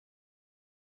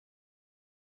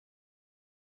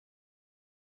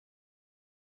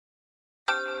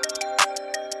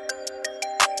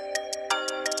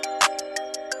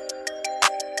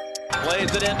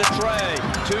Plays it into Trey.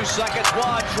 2 seconds,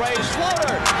 one. Trey's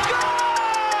floater.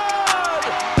 Good!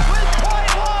 With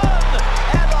 .1!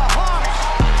 And the Hawks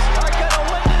are going to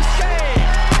win this game.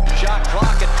 Shot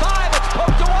clock at 5. It's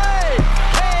poked away.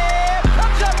 Cam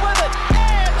comes up with it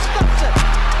and stuffs it.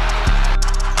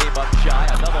 Came up shy.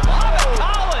 Another lob. And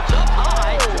Collins up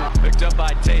high. Picked up by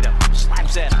Tatum.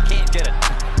 Slaps in. Can't get it.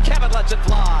 Kevin lets it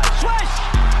fly. Swish!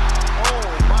 Oh,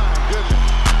 my goodness.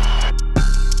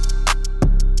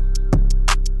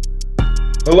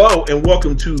 Hello and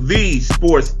welcome to the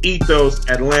Sports Ethos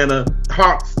Atlanta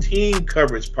Hawks Team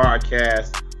Coverage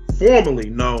Podcast, formerly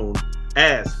known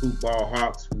as Football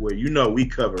Hawks, where you know we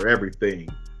cover everything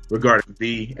regarding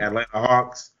the Atlanta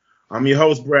Hawks. I'm your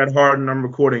host, Brad Harden. I'm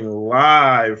recording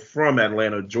live from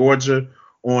Atlanta, Georgia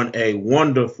on a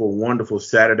wonderful, wonderful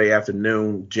Saturday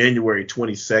afternoon, January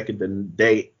 22nd, the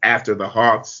day after the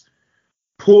Hawks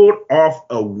pulled off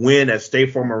a win at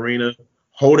State Farm Arena,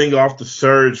 holding off the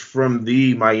surge from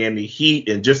the Miami Heat.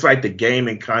 And just like the game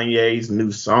in Kanye's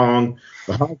new song,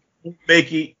 the Hawks don't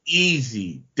make it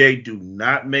easy. They do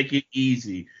not make it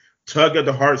easy. Tug at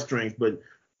the heartstrings. But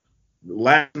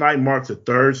last night marks a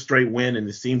third straight win, and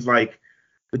it seems like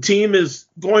the team is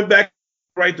going back in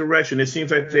the right direction. It seems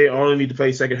like they only need to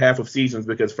play second half of seasons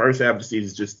because first half of the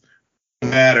season just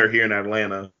doesn't matter here in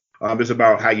Atlanta. It's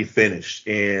about how you finish.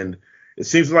 And it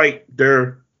seems like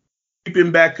they're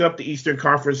creeping back up the Eastern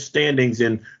Conference standings,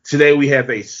 and today we have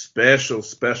a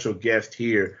special guest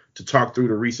here to talk through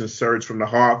the recent surge from the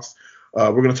Hawks.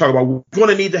 We're going to talk about what's going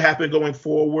to need to happen going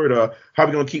forward, how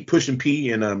we're going to keep pushing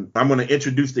P, and I'm going to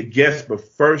introduce the guest, but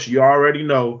first, you already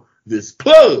know this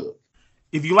plug.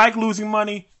 If you like losing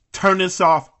money, turn this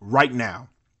off right now.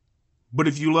 But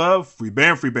if you love free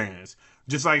bands,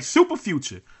 just like Super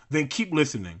Future, then keep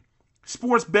listening.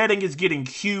 Sports betting is getting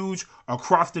huge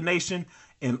across the nation,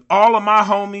 and all of my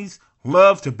homies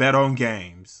love to bet on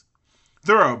games.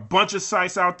 There are a bunch of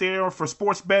sites out there for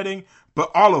sports betting, but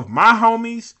all of my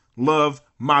homies love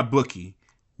MyBookie.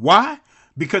 Why?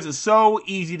 Because it's so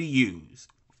easy to use.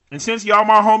 And since y'all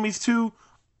my homies too,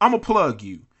 I'm going to plug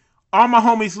you. All my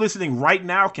homies listening right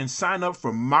now can sign up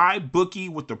for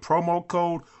MyBookie with the promo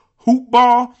code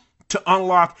HOOPBALL to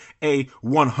unlock a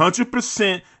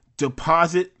 100%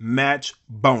 deposit match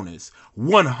bonus.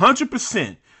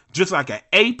 100%. Just like an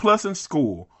A+ in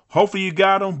school. Hopefully you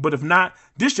got them, but if not,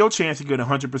 this your chance to get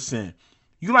 100%.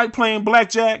 You like playing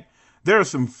blackjack? There are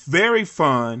some very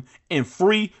fun and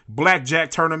free blackjack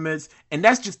tournaments, and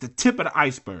that's just the tip of the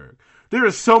iceberg. There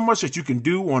is so much that you can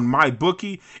do on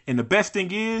MyBookie, and the best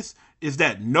thing is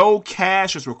that no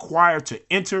cash is required to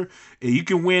enter, and you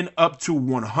can win up to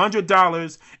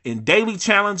 $100 in daily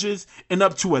challenges and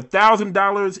up to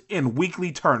 $1,000 in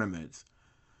weekly tournaments.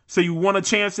 So you want a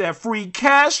chance at free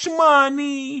cash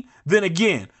money? Then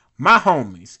again, my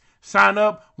homies, sign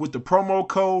up with the promo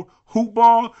code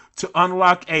HOOPBALL to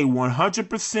unlock a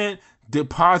 100%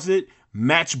 deposit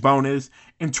match bonus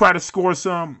and try to score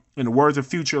some, in the words of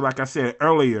Future, like I said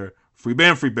earlier, free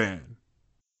band.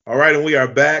 All right, and we are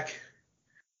back.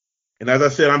 And as I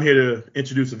said, I'm here to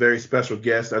introduce a very special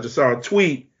guest. I just saw a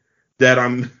tweet that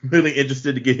I'm really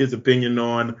interested to get his opinion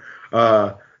on.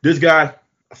 This guy,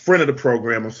 a friend of the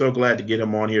program. I'm so glad to get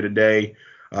him on here today.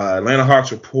 Atlanta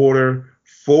Hawks reporter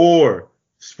for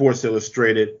Sports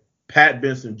Illustrated, Pat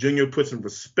Benson Jr. Put some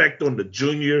respect on the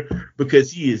junior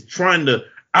because he is trying to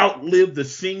outlive the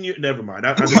senior. Never mind.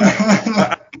 I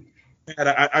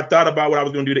thought about what I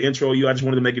was going to do to intro you. I just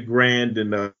wanted to make it grand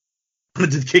and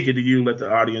just kick it to you, let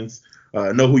the audience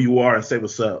know who you are and say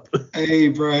what's up. Hey,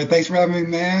 Brad. Thanks for having me,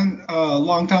 man.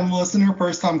 Long-time listener,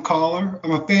 first-time caller.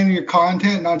 I'm a fan of your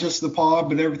content, not just the pod,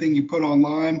 but everything you put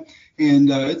online. And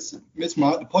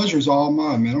the pleasure is all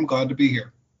mine, man. I'm glad to be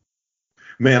here.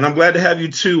 Man, I'm glad to have you,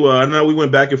 too. I know we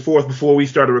went back and forth before we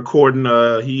started recording.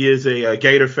 He is a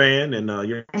Gator fan, and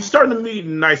I'm starting to meet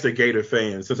nicer Gator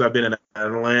fans since I've been in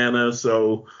Atlanta.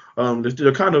 So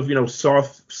they're kind of,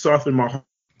 soft in my heart.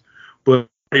 But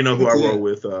you know who I roll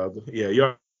with.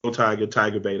 Y'all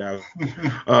Tiger bait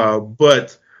out.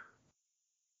 But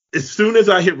as soon as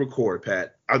I hit record,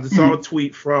 Pat, I just saw a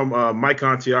tweet from Mike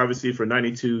Conti, obviously for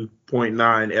 92.9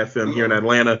 FM here in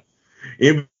Atlanta.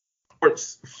 In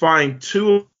reports, find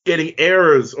two getting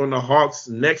errors on the Hawks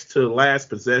next to last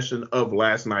possession of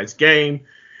last night's game.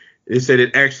 They said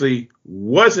it actually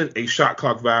wasn't a shot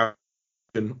clock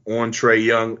violation on Trae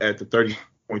Young at the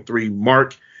 30.3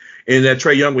 mark. And that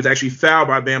Trae Young was actually fouled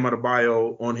by Bam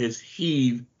Adebayo on his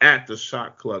heave at the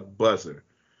shot clock buzzer.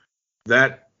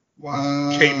 That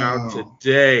came out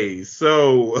today.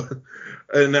 So,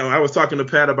 and I was talking to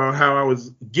Pat about how I was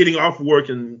getting off work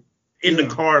and in the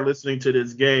car listening to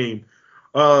this game.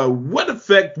 What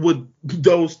effect would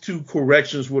those two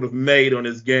corrections would have made on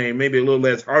his game? Maybe a little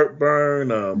less heartburn,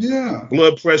 Yeah.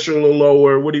 blood pressure a little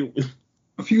lower. What do you?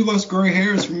 A few less gray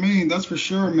hairs for me, that's for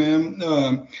sure, man.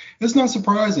 It's not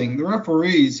surprising. The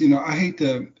referees, I hate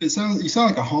to. You sound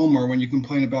like a homer when you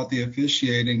complain about the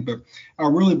officiating, but I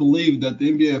really believe that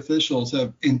the NBA officials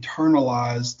have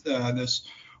internalized this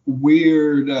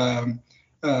weird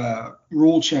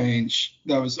rule change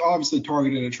that was obviously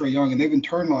targeted at Trae Young, and they've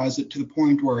internalized it to the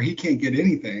point where he can't get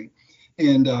anything.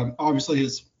 And obviously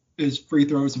his free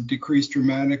throws have decreased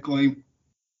dramatically.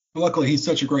 Luckily, he's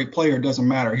such a great player, it doesn't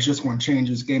matter. He's just going to change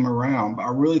his game around. But I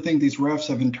really think these refs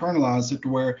have internalized it to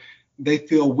where they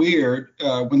feel weird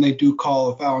when they do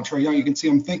call a foul on Trae Young. You can see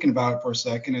them thinking about it for a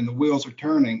second, and the wheels are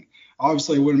turning.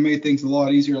 Obviously, it would have made things a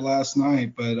lot easier last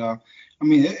night, but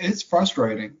it's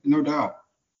frustrating, no doubt.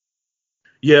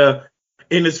 Yeah,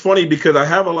 and it's funny because I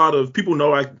have a lot of people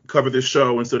know I cover this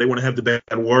show, and so they want to have the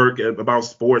bad word about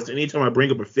sports. Anytime I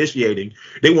bring up officiating,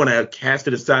 they want to cast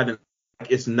it aside and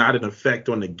it's not an effect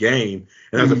on the game.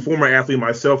 And as a former athlete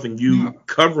myself and you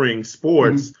covering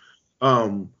sports,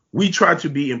 we try to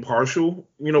be impartial,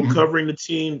 covering the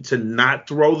team to not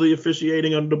throw the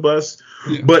officiating under the bus.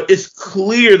 Yeah. But it's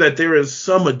clear that there is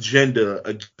some agenda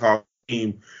against the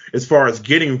team as far as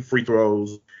getting free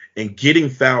throws and getting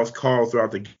fouls called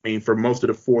throughout the game. For most of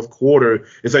the fourth quarter,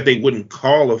 it's like they wouldn't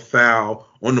call a foul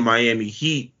on the Miami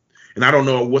Heat. And I don't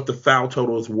know what the foul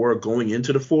totals were going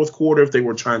into the fourth quarter, if they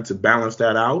were trying to balance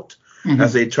that out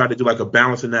as they tried to do like a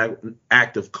balancing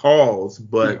act of calls.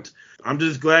 But I'm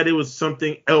just glad it was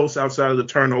something else outside of the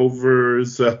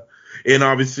turnovers and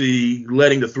obviously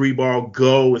letting the three ball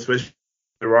go, especially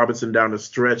Robinson down the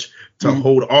stretch to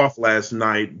hold off last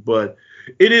night. But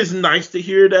it is nice to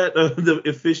hear that the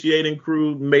officiating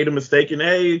crew made a mistake, and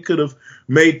hey, it could have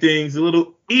made things a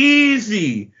little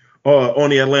easy on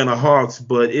the Atlanta Hawks,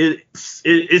 but it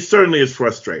certainly is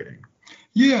frustrating.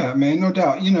 Yeah, man, no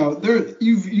doubt.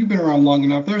 You've been around long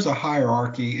enough. There's a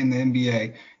hierarchy in the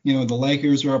NBA. The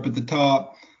Lakers are up at the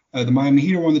top. The Miami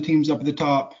Heat are one of the teams up at the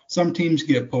top. Some teams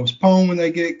get postponed when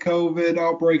they get COVID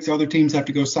outbreaks. Other teams have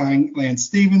to go sign Lance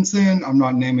Stevenson. I'm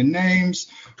not naming names,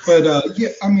 but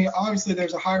obviously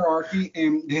there's a hierarchy,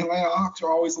 and the Atlanta Hawks are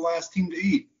always the last team to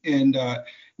eat. And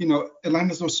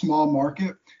Atlanta's a small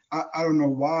market. I don't know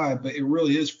why, but it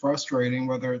really is frustrating,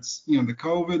 whether it's, the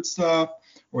COVID stuff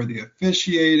or the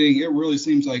officiating. It really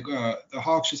seems like the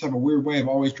Hawks just have a weird way of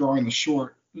always drawing the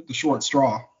short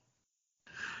straw.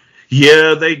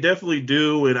 Yeah, they definitely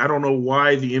do. And I don't know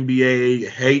why the NBA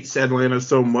hates Atlanta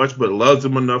so much, but loves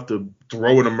them enough to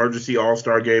throw an emergency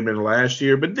all-star game in last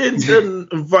year, but then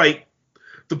didn't invite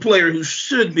the player who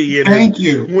should be in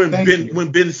it.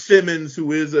 When Ben Simmons,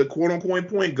 who is a quote-unquote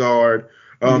point guard,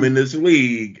 in this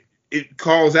league, it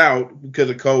calls out because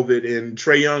of COVID, and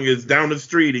Trae Young is down the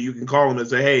street, and you can call him and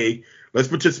say, hey, let's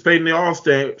participate in the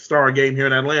All-Star game here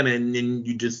in Atlanta, and then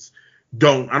you just I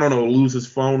don't know, lose his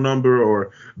phone number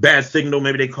or bad signal.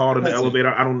 Maybe they called in the elevator.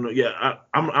 I don't know. Yeah,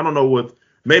 I don't know what.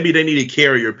 Maybe they need a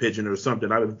carrier pigeon or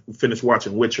something. I finished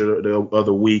watching Witcher the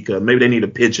other week. Maybe they need a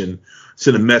pigeon,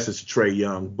 send a message to Trae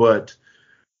Young. But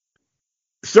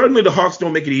certainly the Hawks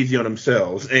don't make it easy on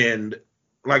themselves, and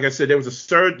like I said, there was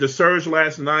the surge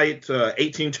last night,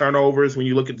 18 turnovers. When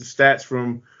you look at the stats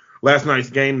from last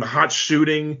night's game, the hot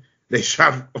shooting, they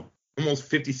shot almost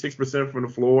 56% from the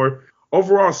floor.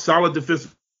 Overall, solid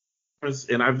defensive performance,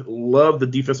 and I've loved the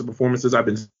defensive performances I've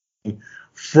been seeing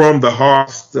from the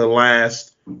Hawks the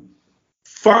last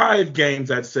 5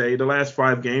 games, I'd say, and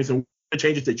the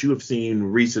changes that you have seen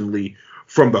recently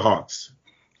from the Hawks.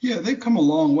 Yeah, they've come a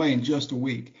long way in just a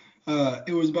week.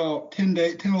 It was about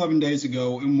 11 days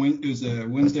ago, and it was a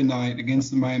Wednesday night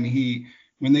against the Miami Heat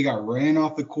when they got ran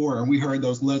off the court, and we heard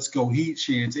those "Let's Go Heat"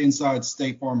 chants inside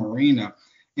State Farm Arena.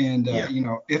 And,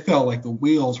 it felt like the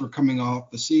wheels were coming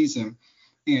off the season.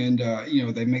 And,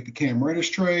 they make the Cam Reddish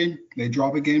trade. They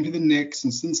drop a game to the Knicks,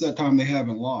 and since that time, they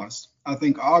haven't lost. I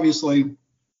think, obviously,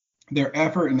 their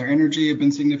effort and their energy have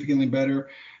been significantly better.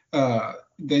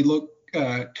 They look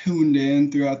tuned in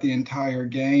throughout the entire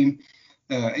game.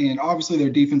 And obviously their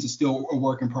defense is still a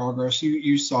work in progress.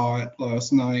 You saw it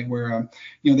last night where,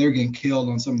 they're getting killed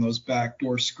on some of those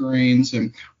backdoor screens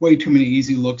and way too many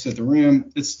easy looks at the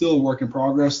rim. It's still a work in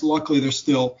progress. Luckily, there's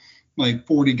still like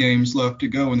 40 games left to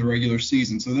go in the regular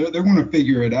season. So they're going to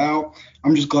figure it out.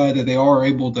 I'm just glad that they are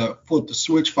able to flip the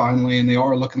switch finally, and they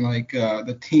are looking like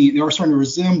the team. They are starting to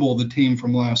resemble the team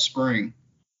from last spring.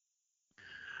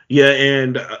 Yeah,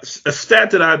 and a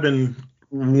stat that I've been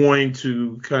wanting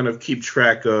to kind of keep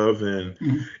track of, and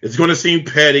it's going to seem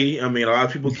petty. I mean, a lot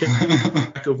of people keep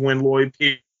track of when Lloyd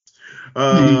Pierce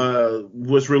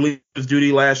was relieved of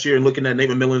duty last year, and looking at Nate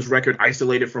McMillan's record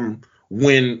isolated from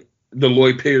when the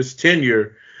Lloyd Pierce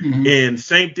tenure. And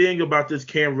same thing about this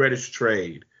Cam Reddish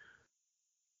trade.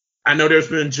 I know there's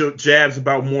been jabs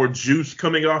about more juice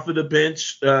coming off of the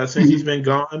bench since he's been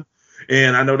gone.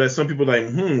 And I know that some people are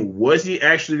like, was he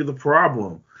actually the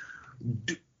problem?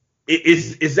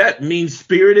 Is that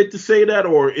mean-spirited to say that,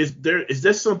 or is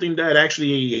there something that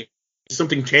actually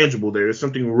something tangible there? Is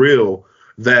something real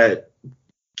that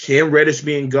Cam Reddish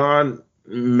being gone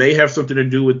may have something to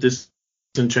do with this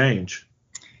change?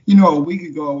 A week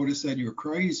ago I would have said you were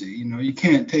crazy. You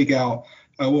can't take out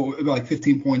like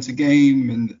 15 points a game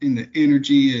and the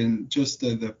energy and just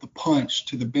the punch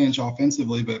to the bench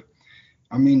offensively. But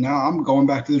I mean, now I'm going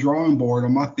back to the drawing board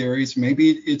on my theories.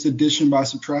 Maybe it's addition by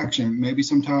subtraction. Maybe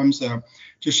sometimes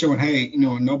just showing, hey,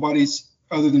 nobody's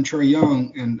other than Trae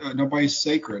Young, and nobody's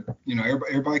sacred.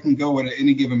 Everybody can go at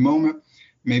any given moment.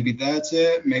 Maybe that's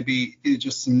it. Maybe it's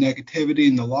just some negativity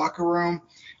in the locker room.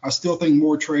 I still think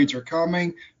more trades are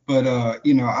coming, but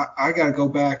I got to go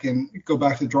back to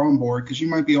the drawing board because you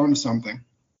might be onto something.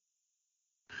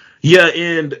 Yeah,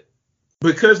 and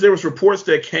because there was reports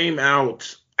that came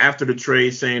out after the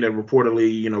trade saying that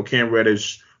reportedly, Cam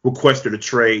Reddish requested a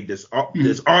trade this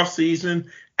offseason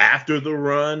after the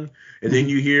run. And then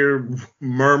you hear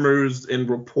murmurs and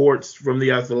reports from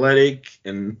the Athletic,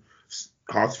 and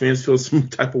Hawks fans feel some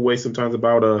type of way sometimes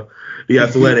about the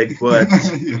Athletic, but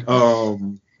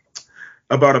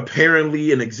about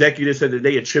apparently an executive said that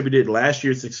they attributed last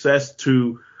year's success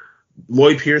to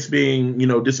Lloyd Pierce being,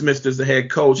 dismissed as the head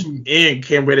coach and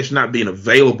Cam Reddish not being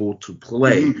available to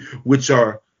play, which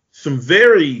are some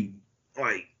very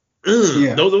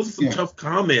those are some tough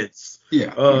comments.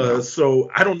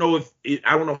 So I don't know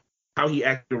how he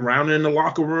acted around in the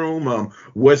locker room.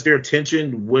 Was there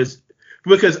tension?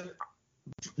 Because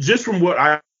just from what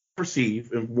I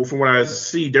perceive and from what I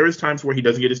see, there is times where he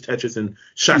doesn't get his touches and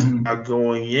shots not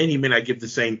going in. He may not give the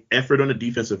same effort on the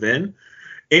defensive end.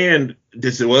 And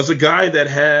this was a guy that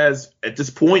has, at this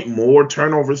point, more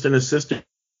turnovers than assistant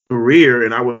career.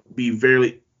 And I would be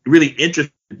really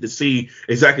interested to see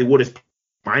exactly what his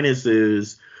minus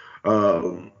is.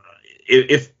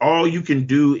 If all you can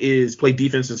do is play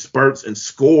defense in spurts and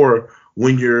score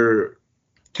when you're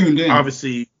tuned in,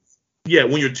 obviously,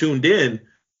 when you're tuned in,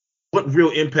 what real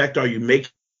impact are you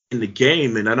making in the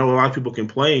game? And I know a lot of people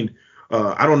complained.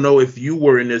 I don't know if you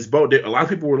were in this boat. A lot of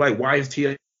people were like, why is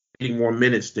TL getting more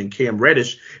minutes than Cam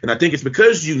Reddish? And I think it's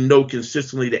because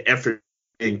consistently the effort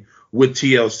with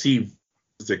TLC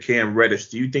to Cam Reddish.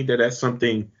 Do you think that that's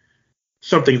something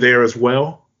there as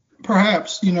well?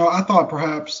 Perhaps. I thought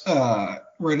perhaps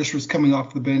Reddish was coming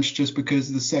off the bench just because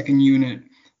the second unit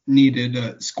needed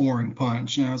a scoring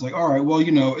punch. And I was like, all right, well,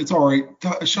 it's already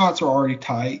shots are already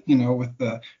tight, with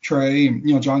Trae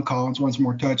and, John Collins wants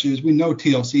more touches. We know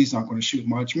TLC's not going to shoot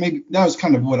much. Maybe that was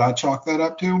kind of what I chalked that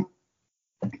up to.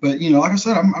 But, like I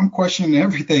said, I'm questioning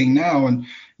everything now. And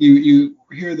you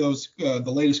hear those the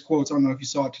latest quotes. I don't know if you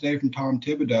saw it today from Tom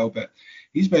Thibodeau, but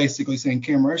he's basically saying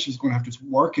Cam Reddish is going to have to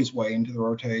work his way into the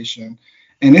rotation.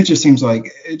 And it just seems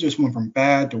like it just went from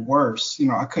bad to worse.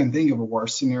 I couldn't think of a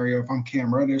worse scenario if I'm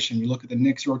Cam Reddish and you look at the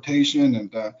Knicks rotation,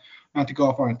 and not to go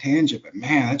off on a tangent, but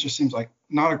man, that just seems like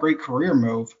not a great career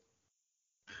move.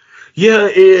 Yeah,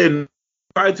 and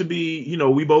try to be,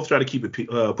 we both try to keep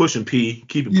it pushing P,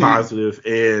 keep it positive.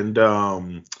 And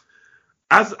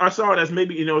I saw it as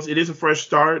maybe, it is a fresh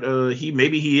start.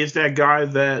 He is that guy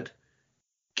that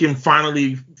can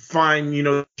finally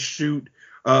find, shoot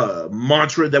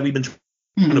mantra that we've been trying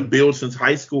to build since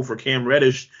high school for Cam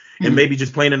Reddish, and maybe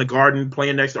just playing in the Garden,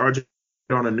 playing next to RJ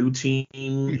on a new team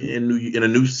in a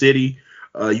new city.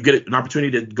 You get an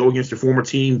opportunity to go against your former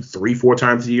team 3-4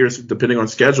 times a year, depending on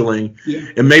scheduling,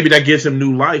 and maybe that gives him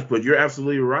new life. But you're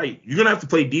absolutely right. You're gonna have to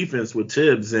play defense with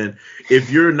Tibbs, and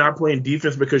if you're not playing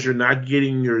defense because you're not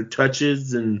getting your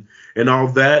touches and all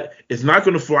that, it's not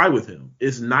going to fly with him.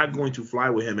 It's not going to fly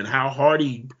with him, and how hard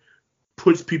he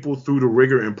puts people through the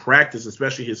rigor in practice,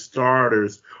 especially his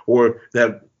starters or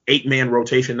that 8-man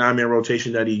rotation, 9-man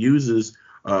rotation that he uses.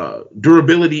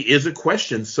 Durability is a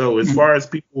question. So as far as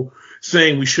people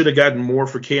saying we should have gotten more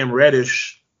for Cam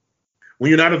Reddish, when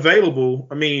you're not available,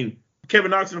 I mean, Kevin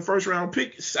Knox in the first round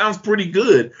pick sounds pretty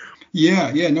good.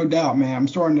 Yeah, no doubt, man. I'm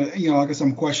starting to, like I said,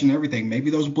 I'm questioning everything. Maybe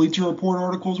those Bleacher Report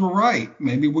articles were right.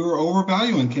 Maybe we were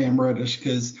overvaluing Cam Reddish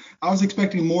because I was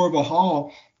expecting more of a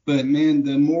haul. But, man,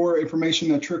 the more information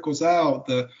that trickles out,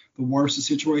 the worse the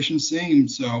situation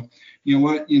seems. So, you know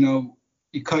what? You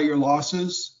cut your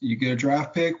losses, you get a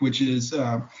draft pick, which is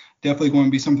definitely going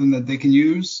to be something that they can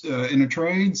use in a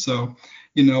trade. So,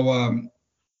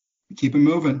 keep it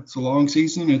moving. It's a long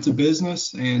season. It's a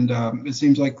business. And it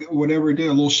seems like whatever it did,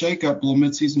 a little shakeup, a little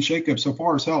midseason shakeup so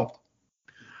far has helped.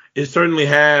 It certainly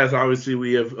has. Obviously,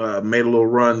 we have made a little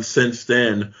run since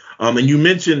then. And you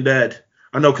mentioned that,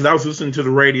 I know because I was listening to the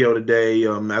radio today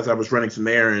as I was running some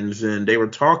errands, and they were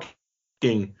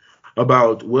talking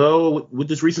about, well, with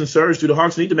this recent surge, do the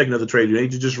Hawks need to make another trade? Do they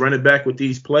need to just run it back with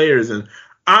these players? And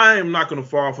I am not going to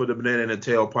fall for the banana in the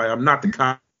tailpipe. I'm not the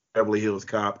cop, Beverly Hills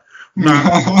cop. Pat,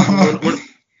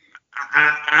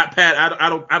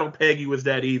 I don't peg you as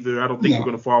that either. I don't think you're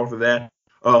going to fall for that.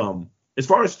 As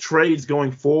far as trades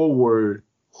going forward,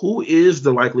 who is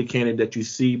the likely candidate that you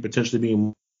see potentially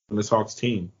being on this Hawks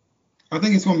team? I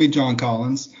think it's going to be John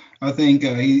Collins. I think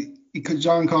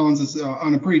John Collins is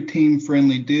on a pretty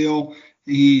team-friendly deal.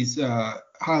 He's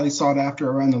highly sought after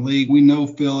around the league. We know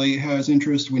Philly has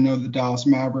interest. We know the Dallas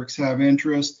Mavericks have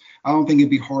interest. I don't think it'd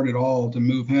be hard at all to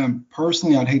move him.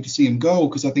 Personally, I'd hate to see him go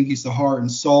because I think he's the heart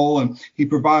and soul, and he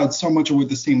provides so much of what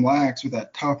this team lacks with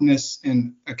that toughness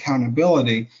and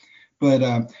accountability.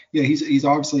 But, he's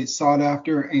obviously sought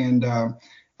after, and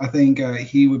I think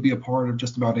he would be a part of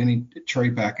just about any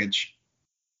trade package.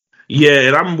 Yeah,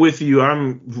 and I'm with you.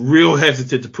 I'm real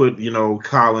hesitant to put,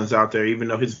 Collins out there, even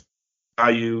though his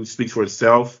value speaks for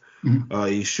itself. Mm-hmm.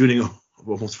 He's shooting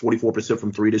almost 44%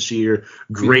 from three this year.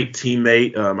 Great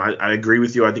teammate. I agree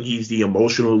with you. I think he's the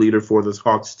emotional leader for this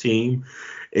Hawks team.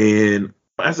 And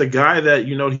as a guy that,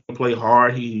 he can play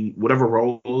hard, whatever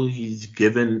role he's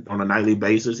given on a nightly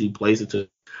basis, he plays it to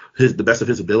the best of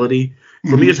his ability.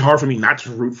 For me, it's hard for me not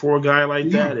to root for a guy like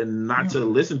that and not to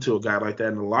listen to a guy like that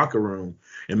in the locker room.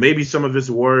 And maybe some of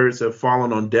his words have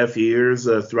fallen on deaf ears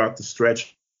throughout the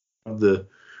stretch of the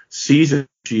season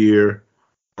this year.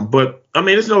 But,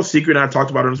 it's no secret, and I talked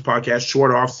about it on this podcast,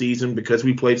 short off season because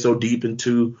we played so deep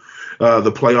into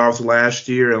the playoffs last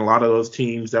year, and a lot of those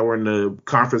teams that were in the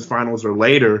conference finals or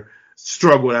later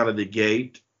struggled out of the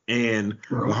gate. And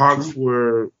the Hawks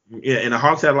and the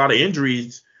Hawks had a lot of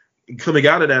injuries coming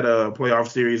out of that playoff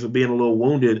series of being a little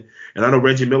wounded. And I know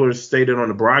Reggie Miller stated on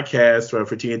the broadcast for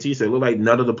TNT, said it looked like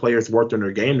none of the players worked on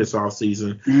their game this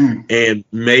offseason. And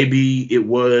maybe it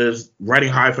was riding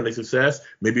high from their success.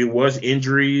 Maybe it was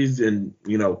injuries and,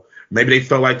 maybe they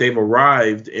felt like they've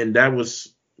arrived. And that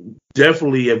was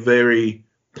definitely a very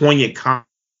poignant comment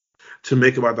to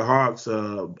make about the Hawks.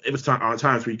 It was on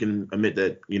times where you can admit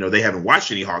that, they haven't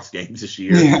watched any Hawks games this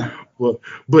year. Yeah.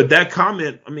 But that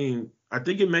comment, I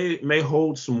think it may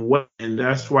hold some weight, and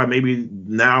that's why maybe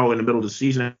now in the middle of the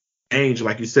season,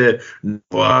 like you said,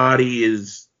 nobody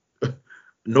is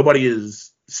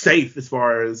safe as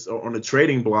far as on the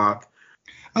trading block.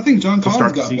 I think John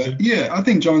Collins got better. Yeah, I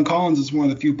think John Collins is one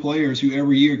of the few players who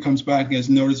every year comes back and is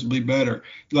noticeably better.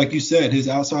 Like you said, his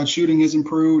outside shooting has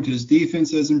improved, his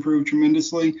defense has improved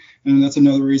tremendously, and that's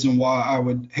another reason why I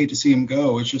would hate to see him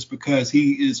go. It's just because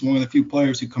he is one of the few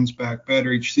players who comes back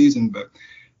better each season. But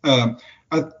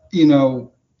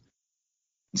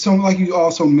so like you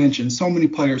also mentioned, so many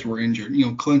players were injured.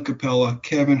 Clint Capella,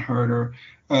 Kevin Huerter,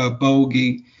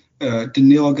 Bogey,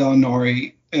 Danilo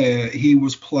Gallinari. He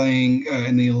was playing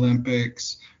in the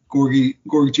Olympics.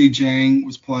 Gorgie Jang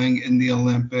was playing in the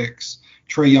Olympics.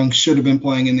 Trae Young should have been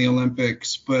playing in the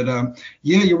Olympics. But,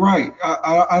 you're right.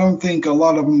 I don't think a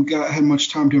lot of them had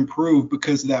much time to improve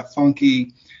because of that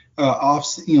funky off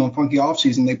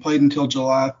season. They played until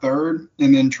July 3rd,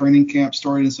 and then training camp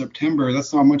started in September.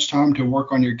 That's not much time to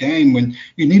work on your game when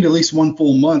you need at least one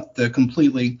full month to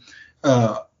completely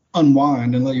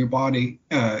unwind and let your body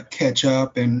catch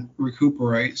up and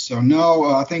recuperate. So no,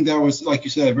 I think that was, like you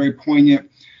said, a very poignant,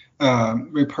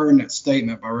 very pertinent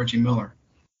statement by Reggie Miller.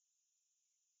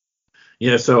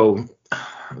 So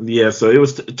it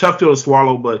was a tough pill to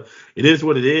swallow, but it is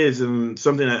what it is, and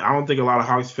something that I don't think a lot of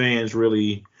Hawks fans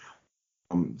really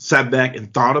sat back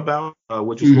and thought about,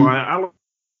 which is why I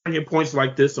bring in points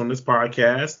like this on this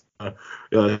podcast.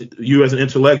 You as an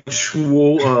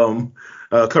intellectual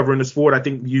covering the sport, I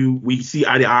think we see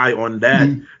eye to eye on that,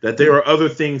 that there are other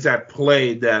things at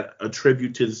play that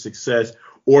attribute to the success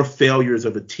or failures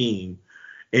of a team.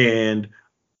 And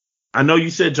I know you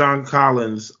said John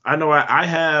Collins. I know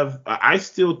I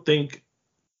still think,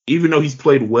 even though he's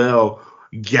played well,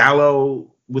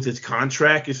 Gallo with his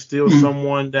contract is still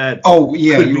someone that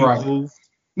you're right. Moved.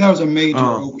 That was a major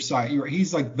oversight. You're right.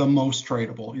 He's like the most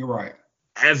tradable. You're right.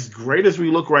 As great as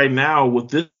we look right now with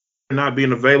this not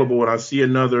being available, and I see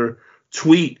another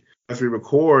tweet as we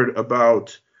record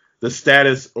about the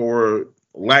status or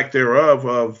lack thereof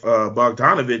of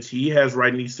Bogdanovich, he has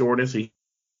right knee soreness. He's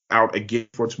out again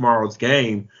for tomorrow's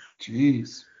game.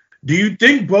 Jeez. Do you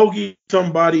think Bogey is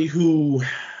somebody who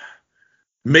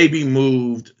may be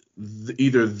moved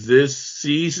either this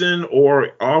season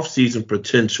or off season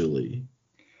potentially.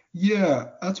 Yeah,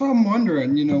 that's what I'm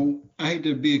wondering. I hate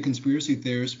to be a conspiracy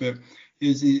theorist, but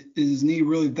is his knee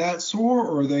really that sore,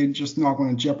 or are they just not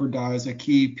going to jeopardize a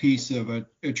key piece of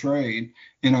a trade?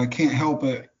 And I can't help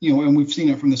it, and we've seen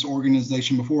it from this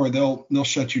organization before. They'll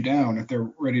shut you down if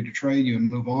they're ready to trade you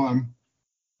and move on.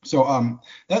 So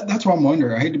that's what I'm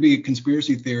wondering. I hate to be a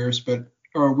conspiracy theorist, but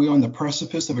are we on the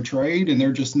precipice of a trade and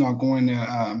they're just not going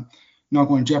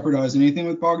to jeopardize anything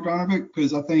with Bogdanovic?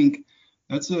 Because I think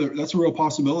that's a real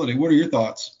possibility. What are your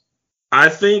thoughts? I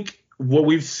think what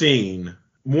we've seen,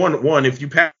 one, if you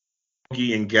pass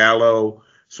Bogey and Gallo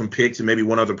some picks and maybe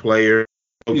one other player,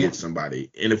 go get somebody.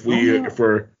 And if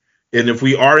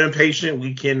we are impatient,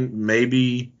 we can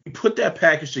maybe put that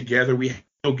package together. We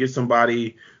go get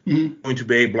somebody going to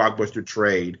be a blockbuster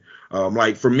trade.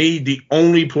 Like for me, the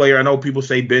only player, I know people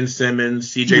say Ben Simmons,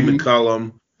 CJ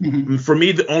McCollum. For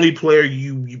me, the only player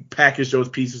you package those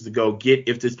pieces to go get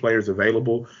if this player is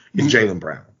available is Jaylen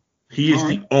Brown. He is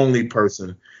the only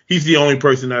person. He's the only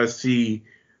person that I see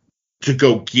to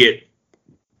go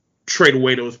trade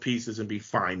away those pieces and be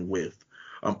fine with.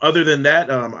 Other than that,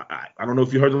 I don't know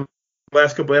if you heard the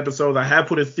last couple episodes. I have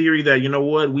put a theory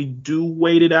that, we do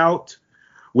wait it out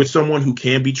with someone who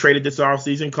can be traded this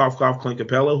offseason, Clint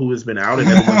Capella, who has been out and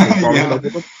everyone's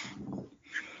been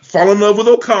fall in love with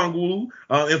Okongwu,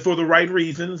 and for the right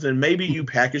reasons. And maybe you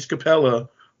package Capella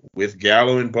with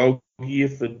Gallo and Bogey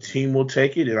if the team will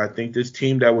take it. And I think this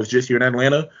team that was just here in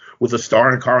Atlanta with a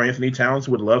star and Karl Anthony Towns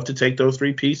would love to take those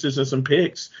three pieces and some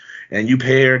picks. And you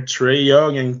pair Trae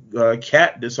Young and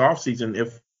Cat this offseason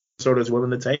if Minnesota is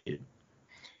willing to take it.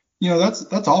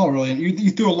 That's all really.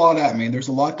 You threw a lot at me. There's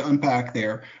a lot to unpack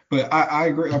there, but I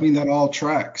agree. I mean, that all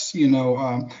tracks.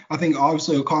 I think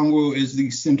obviously Okongwu is the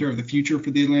center of the future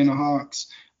for the Atlanta Hawks.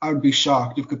 I would be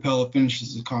shocked if Capella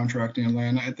finishes his contract in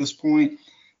Atlanta at this point.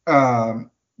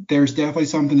 There's definitely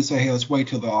something to say, hey, let's wait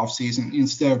till the offseason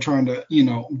instead of trying to,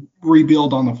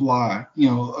 rebuild on the fly.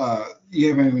 You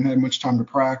haven't even had much time to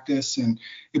practice, and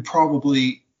it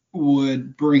probably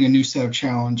would bring a new set of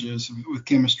challenges with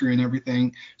chemistry and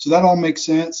everything. So that all makes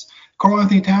sense. Karl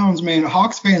Anthony Towns, man,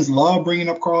 Hawks fans love bringing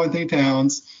up Karl Anthony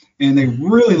Towns, and they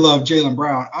really love Jaylen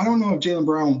Brown. I don't know if Jaylen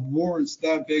Brown warrants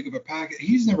that big of a packet.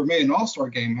 He's never made an All-Star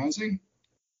game, has he?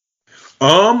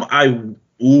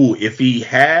 If he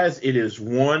has, it is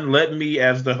one. Let me,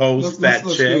 as the host, fact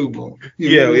check.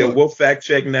 We'll fact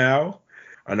check now.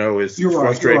 I know you're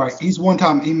right. He's one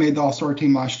time he made the All-Star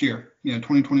team last year,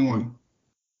 2021.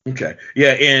 Okay.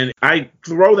 Yeah, and I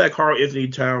throw that Karl Anthony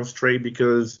Towns trade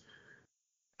because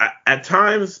at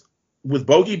times with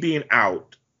Bogey being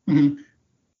out, we're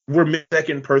the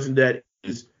second person that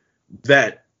is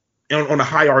that on the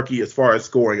hierarchy as far as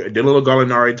scoring. Danilo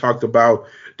Gallinari talked about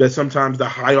that sometimes the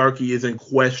hierarchy is in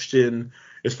question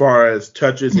as far as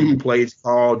touches and plays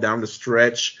called down the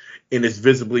stretch, and it's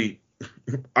visibly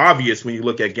obvious when you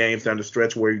look at games down the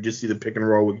stretch where you just see the pick and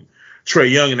roll with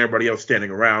Trae Young and everybody else standing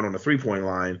around on the three-point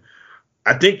line.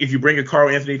 I think if you bring a Karl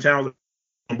Anthony Towns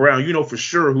and Brown, you know for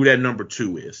sure who that number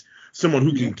two is. Someone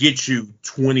who can get you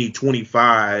 20,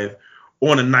 25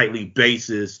 on a nightly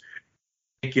basis.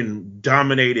 They can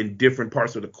dominate in different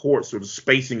parts of the court, so the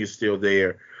spacing is still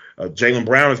there. Jaylen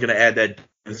Brown is going to add that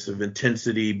defensive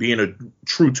intensity, being a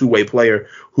true two-way player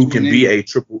who can be a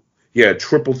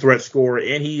triple threat scorer,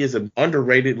 and he is an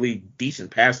underratedly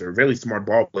decent passer, a very smart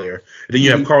ball player. And then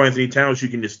you have Karl Anthony Towns, you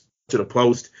can just to the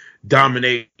post,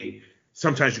 dominate.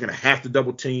 Sometimes you're going to have to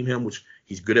double team him, which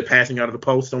he's good at passing out of the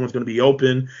post. Someone's going to be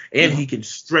open, and he can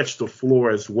stretch the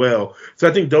floor as well. So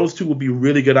I think those two would be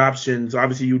really good options.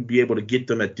 Obviously, you'd be able to get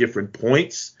them at different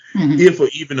points if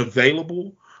even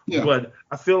available. Yeah. But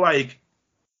I feel like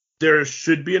there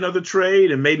should be another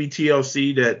trade, and maybe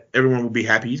TLC that everyone will be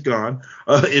happy he's gone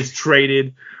is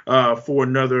traded for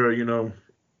another,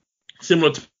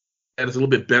 similar to that is a little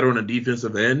bit better on the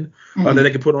defensive end that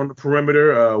they can put on the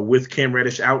perimeter with Cam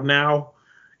Reddish out now,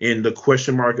 and the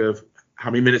question mark of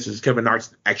how many minutes is Kevin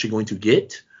Knox actually going to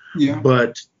get. Yeah.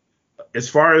 But as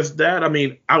far as that, I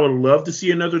mean, I would love to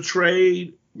see another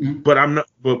trade, but I'm not.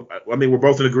 But I mean, we're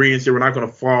both in agreement here. We're not going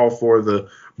to fall for the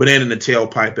banana in the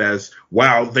tailpipe as,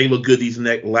 wow, they look good these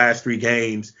last three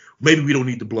games. Maybe we don't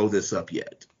need to blow this up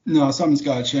yet. No, something's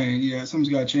got to change. Yeah, something's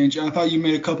got to change. I thought you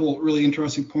made a couple really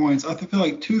interesting points. I feel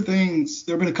like two things.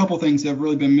 There have been a couple things that have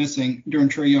really been missing during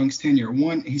Trae Young's tenure.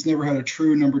 One, he's never had a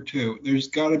true number two. There's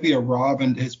got to be a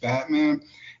Robin to his Batman.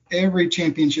 Every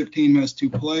championship team has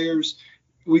two players.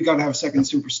 We got to have a second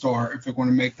superstar if they're going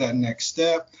to make that next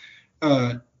step.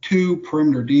 Two,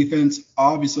 perimeter defense.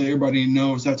 Obviously, everybody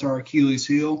knows that's our Achilles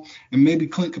heel. And maybe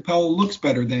Clint Capella looks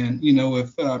better then,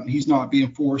 if he's not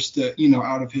being forced to,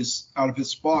 out of his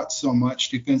spots so much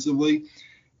defensively.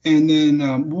 And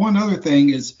then one other thing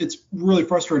is it's really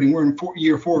frustrating. We're in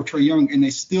year 4 of Trae Young, and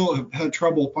they still have had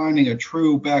trouble finding a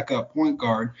true backup point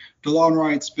guard. DeLon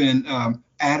Wright's been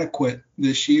adequate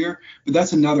this year, but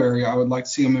that's another area I would like to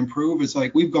see him improve. It's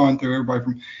like we've gone through everybody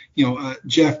from,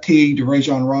 Jeff Teague to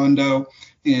Rajon Rondo,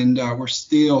 and we're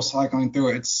still cycling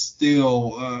through it. It's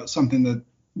still something that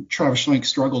Travis Schlenk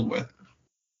struggled with.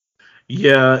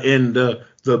 Yeah, and the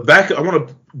back. I want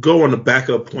to go on the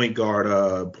backup point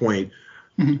guard point.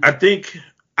 Mm-hmm. I think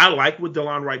I like what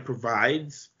DeLon Wright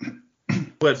provides,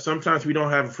 but sometimes we don't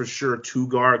have for sure 2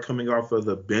 guard coming off of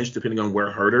the bench, depending on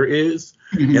where Herter is.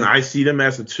 Mm-hmm. And I see them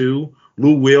as a 2.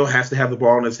 Lou Will has to have the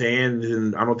ball in his hand,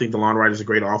 and I don't think DeLon Wright is a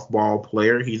great off-ball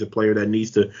player. He's a player that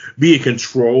needs to be in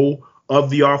control of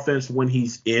the offense when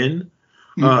he's in.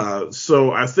 Mm-hmm.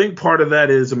 So I think part of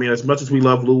that is, as much as we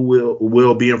love Lou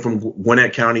Will being from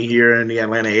Gwinnett County here in the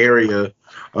Atlanta area,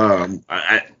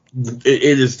 it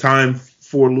is time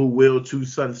for Lou Will to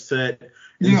sunset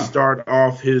and start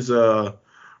off his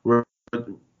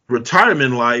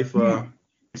retirement life,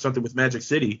 something with Magic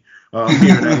City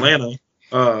here in Atlanta.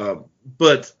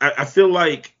 But I feel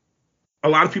like a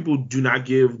lot of people do not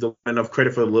give enough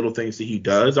credit for the little things that he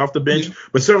does off the bench. Yeah.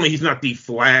 But certainly he's not the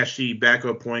flashy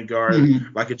backup point guard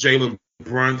like a Jalen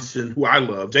Brunson, who I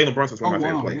love. Jalen Brunson's one of my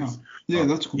favorite players. Yeah,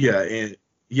 that's cool.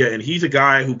 And he's a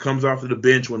guy who comes off of the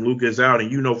bench when Luka is out,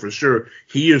 and for sure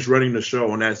he is running the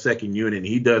show on that second unit, and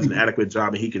he does an adequate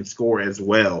job, and he can score as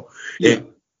well. Yeah.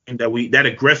 And that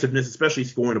aggressiveness, especially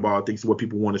scoring the ball, I think is what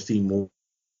people want to see more.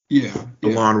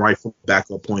 DeLon Wright from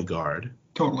backup point guard.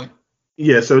 Totally.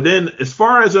 Yeah, so then as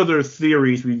far as other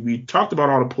theories, we talked about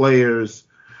all the players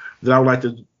that I would like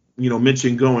to,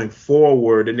 mention going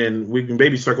forward, and then we can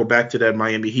maybe circle back to that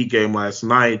Miami Heat game last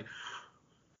night.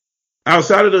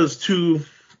 Outside of those 2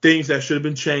 things that should have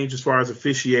been changed as far as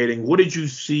officiating, what did you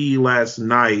see last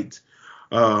night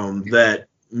that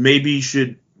maybe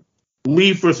should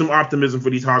leave for some optimism for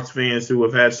these Hawks fans who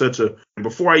have had such a –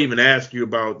 before I even ask you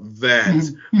about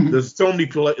that, there's so many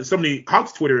 –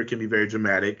 Hawks Twitter can be very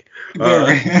dramatic.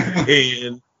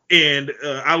 And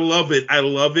I love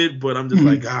it, but I'm just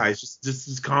like, guys,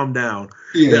 just calm down.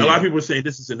 A lot of people are saying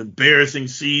this is an embarrassing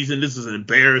season. This is an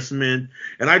embarrassment.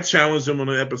 And I challenged them on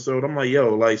the episode. I'm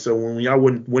like, so when y'all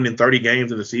winning 30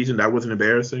 games in the season, that wasn't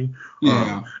embarrassing?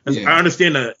 I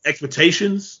understand the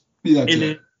expectations.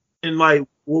 The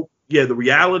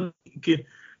reality,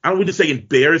 I wouldn't say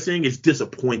embarrassing, it's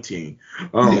disappointing.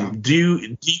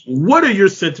 What are your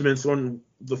sentiments on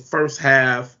the first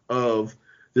half of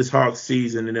this Hawks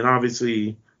season? And then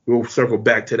obviously we'll circle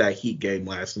back to that Heat game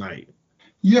last night.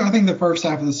 Yeah, I think the first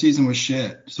half of the season was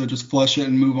shit. So just flush it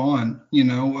and move on.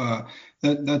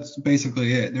 That's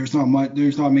basically it. There's not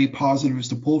many positives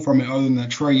to pull from it other than that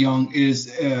Trae Young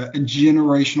is a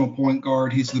generational point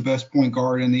guard. He's the best point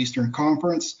guard in the Eastern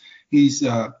Conference. He's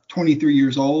 23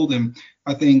 years old, and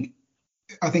I think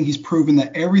he's proven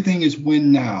that everything is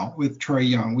win now with Trae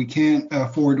Young. We can't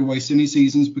afford to waste any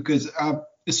seasons because I've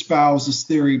espoused this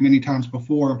theory many times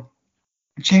before.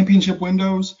 Championship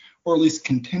windows, or at least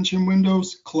contention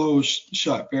windows, close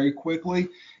shut very quickly,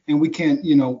 and we can't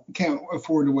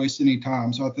afford to waste any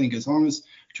time. So I think as long as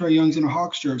Trae Young's in a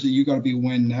Hawks jersey, you got to be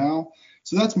win now.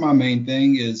 So that's my main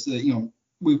thing is that,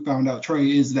 we found out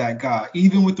Trae is that guy.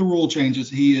 Even with the rule changes,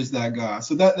 he is that guy.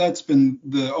 So that's been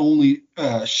the only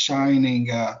shining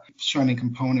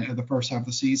component of the first half of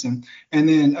the season. And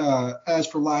then as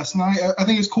for last night, I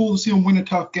think it's cool to see them win a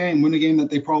tough game, win a game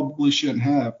that they probably shouldn't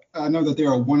have. I know that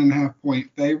they're a 1.5 point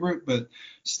favorite, but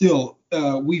still,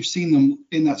 we've seen them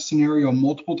in that scenario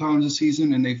multiple times this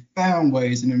season, and they've found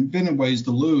ways and invented ways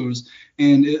to lose.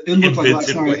 And it looked like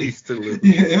last night.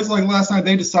 It was like last night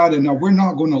they decided, no, we're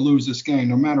not going to lose this game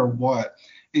no matter what.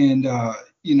 And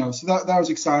so that was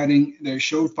exciting. They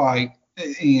showed fight,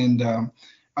 and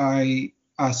I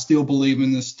still believe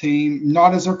in this team.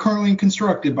 Not as they're currently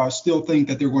constructed, but I still think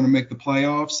that they're going to make the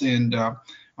playoffs, and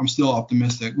I'm still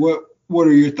optimistic. What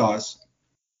are your thoughts?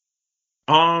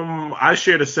 I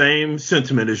share the same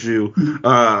sentiment as you.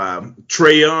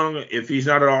 Trae Young, if he's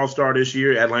not an all-star this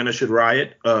year, Atlanta should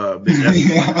riot.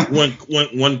 That's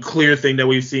one clear thing that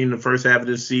we've seen in the first half of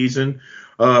this season.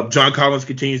 John Collins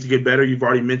continues to get better. You've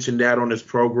already mentioned that on this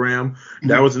program.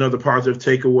 That was another positive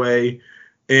takeaway.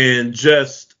 And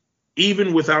just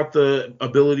even without the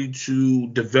ability to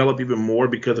develop even more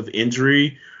because of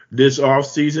injury this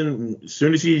offseason, as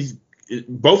soon as he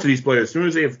both of these players, as soon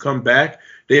as they have come back,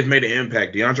 they have made an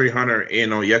impact. DeAndre Hunter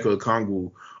and Onyeka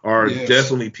Okongwu are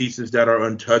definitely pieces that are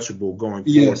untouchable going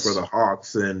forward for the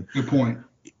Hawks. And good point.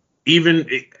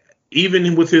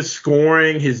 Even with his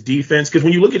scoring, his defense, because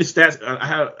when you look at his stats,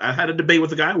 I had a debate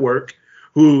with a guy at work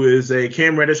who is a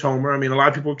Cam Reddish homer. I mean, a lot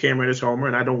of people are Cam Reddish homer,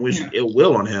 and I don't wish ill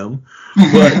will on him.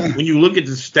 But when you look at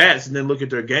the stats and then look at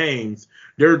their games,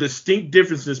 there are distinct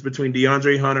differences between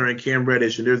DeAndre Hunter and Cam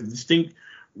Reddish, and there's a distinct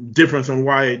difference on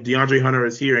why DeAndre Hunter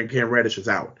is here and Cam Reddish is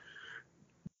out.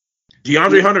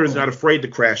 DeAndre Hunter is not afraid to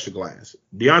crash the glass.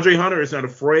 DeAndre Hunter is not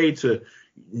afraid to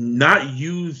not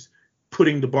use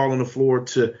putting the ball on the floor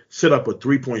to set up a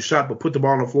three-point shot, but put the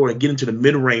ball on the floor and get into the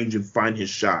mid-range and find his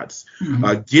shots,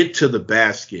 get to the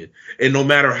basket. And no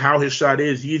matter how his shot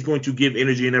is, he's going to give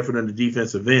energy and effort on the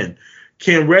defensive end.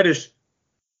 Cam Reddish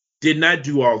did not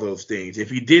do all those things. If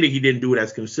he did it, he didn't do it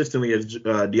as consistently as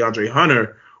DeAndre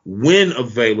Hunter when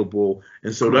available.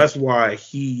 And so that's why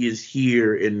he is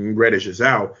here and Reddish is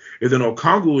out. And then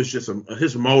Okongwu is just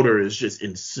his motor is just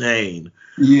insane.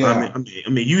 Yeah. I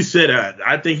mean, you said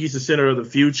I think he's the center of the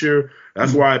future.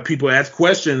 That's why people ask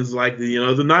questions like the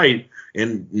other night,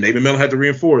 and Navy Miller had to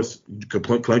reinforce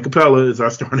Clint Capella is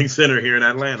our starting center here in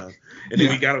Atlanta. And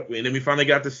then we finally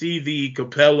got to see the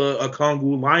Capella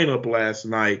Okongwu lineup last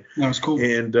night. That was cool.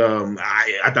 And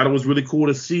I thought it was really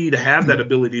cool to have that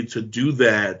ability to do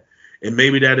that. And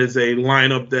maybe that is a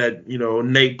lineup that,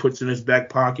 Nate puts in his back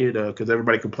pocket because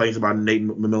everybody complains about Nate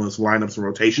McMillan's lineups and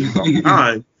rotations all the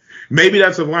time. Maybe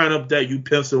that's a lineup that you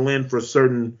pencil in for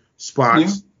certain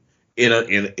spots in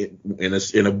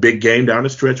a big game down the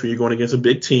stretch when you're going against a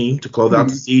big team to close out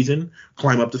the season,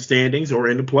 climb up the standings, or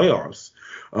in the playoffs.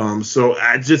 So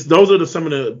those are some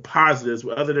of the positives.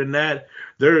 But other than that,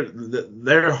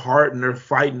 their heart and their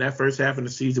fight in that first half of the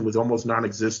season was almost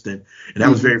non-existent, and that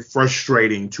was very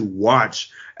frustrating to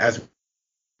watch as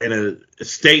in a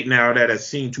state now that has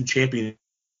seen two champions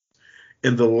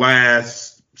in the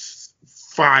last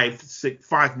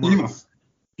 5 months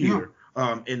here,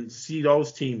 and see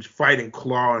those teams fight and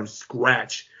claw and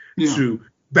scratch to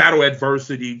battle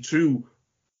adversity to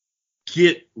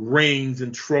get rings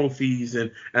and trophies.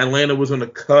 And Atlanta was on the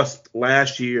cusp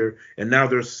last year, and now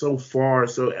they're so far.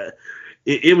 So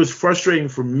it was frustrating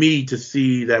for me to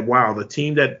see that, wow, the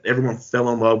team that everyone fell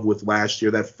in love with last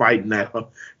year, that fight and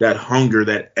that hunger,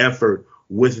 that effort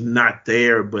was not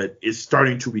there, but it's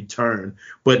starting to return.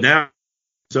 But now,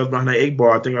 behind the 8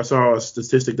 ball, I think I saw a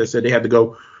statistic that said they had to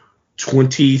go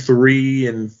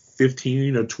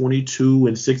 23-15 or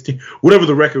 22-16, whatever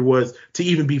the record was, to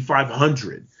even be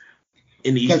 500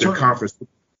 in the Eastern Conference.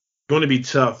 It's going to be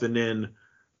tough. And then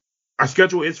our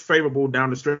schedule is favorable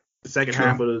down the stretch. The second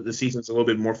half of the season is a little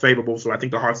bit more favorable, so I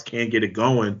think the Hawks can get it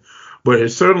going. But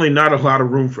there's certainly not a lot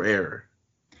of room for error.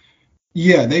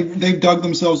 Yeah, they've dug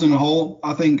themselves in a hole.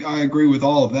 I think I agree with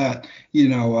all of that.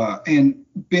 And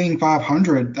being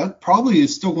 500, that probably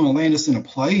is still going to land us in a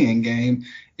play-in game.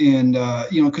 And,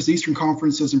 because the Eastern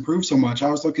Conference has improved so much.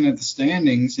 I was looking at the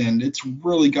standings, and it's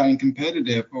really gotten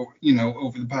competitive,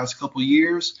 over the past couple of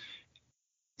years.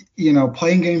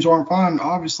 Playing games aren't fun,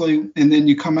 obviously. And then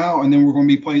you come out, and then we're going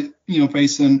to be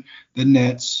facing the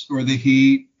Nets or the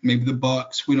Heat, maybe the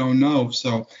Bucks. We don't know.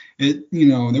 So, they're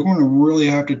going to really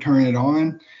have to turn it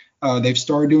on. They've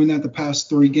started doing that the past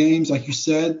 3 games. Like you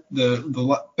said,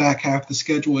 the back half of the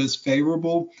schedule is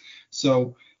favorable.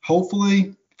 So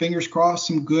hopefully, fingers crossed,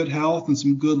 some good health and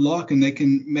some good luck, and they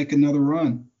can make another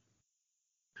run.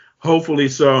 Hopefully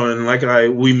so. And like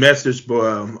we messaged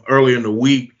earlier in the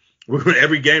week,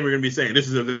 every game we're going to be saying this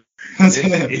is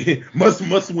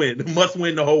must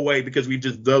win the whole way, because we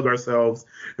just dug ourselves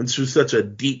into such a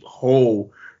deep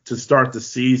hole to start the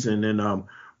season. And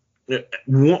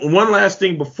one last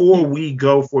thing before we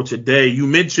go for today, you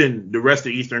mentioned the rest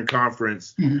of the Eastern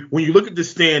Conference. When you look at the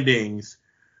standings,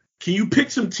 can you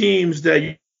pick some teams that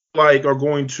you like are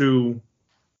going to,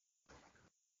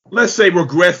 let's say,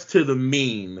 regress to the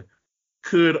mean,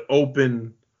 could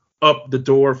open up the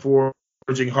door for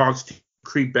emerging Hawks to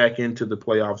creep back into the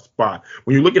playoff spot?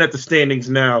 When you're looking at the standings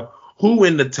now, who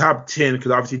in the top 10,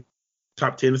 because obviously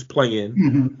top 10 is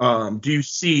playing, do you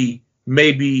see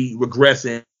maybe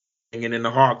regressing and then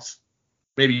the Hawks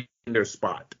maybe in their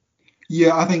spot?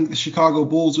 Yeah, I think the Chicago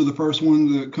Bulls are the first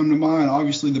one that come to mind.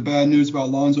 Obviously, the bad news about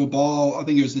Lonzo Ball, I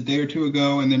think it was a day or two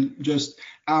ago, and then just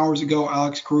hours ago,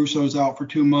 Alex Caruso's out for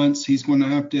 2 months. He's going to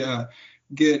have to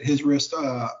get his wrist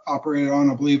operated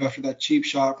on, I believe, after that cheap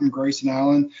shot from Grayson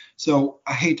Allen. So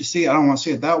I hate to see it. I don't want to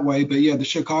see it that way. But, yeah, the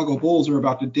Chicago Bulls are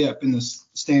about to dip in the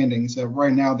standings.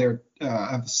 Right now, they're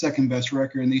have the second best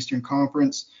record in the Eastern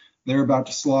Conference. They're about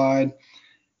to slide.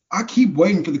 I keep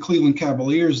waiting for the Cleveland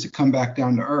Cavaliers to come back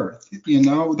down to earth.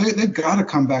 They've got to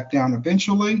come back down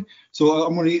eventually. So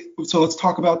let's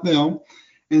talk about them.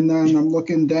 And then I'm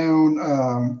looking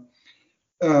down.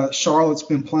 Charlotte's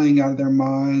been playing out of their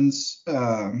minds.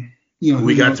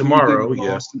 We got tomorrow.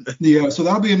 Yeah. Yeah. So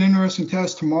that'll be an interesting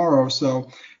test tomorrow. So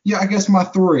yeah, I guess my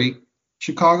three: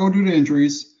 Chicago due to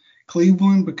injuries,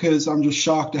 Cleveland because I'm just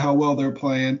shocked at how well they're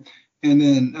playing. And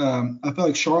then I feel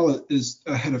like Charlotte is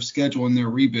ahead of schedule in their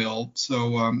rebuild.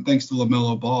 So thanks to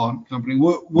LaMelo Ball and company.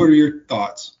 What are your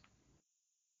thoughts?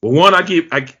 Well, one,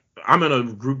 I'm in a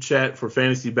group chat for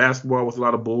fantasy basketball with a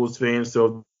lot of Bulls fans.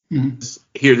 So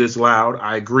hear this loud.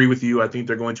 I agree with you. I think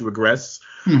they're going to regress.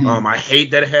 I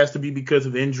hate that it has to be because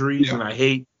of injuries, and I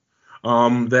hate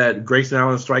that Grayson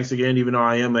Allen strikes again, even though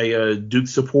I am a Duke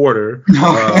supporter.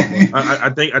 Okay.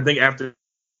 I think after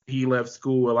he left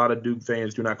school, a lot of Duke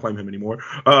fans do not claim him anymore.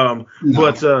 No.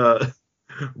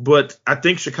 But I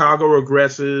think Chicago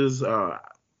regresses.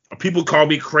 People call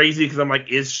me crazy because I'm like,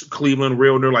 is Cleveland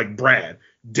real? And they're like, Brad,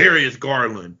 Darius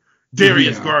Garland.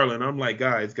 I'm like,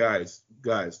 guys.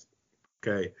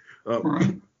 Okay.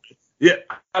 Right. Yeah,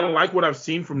 I like what I've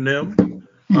seen from them.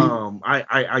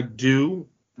 I do.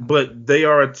 But they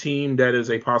are a team that is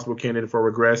a possible candidate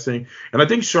for regressing. And I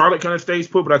think Charlotte kind of stays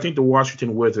put, but I think the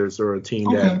Washington Wizards are a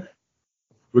team that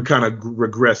would kind of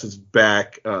regresses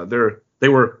back. They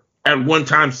were at one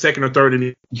time second or third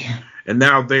in and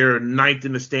now they're ninth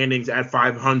in the standings at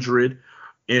 500.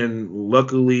 And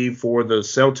luckily for the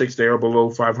Celtics, they are below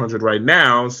 500 right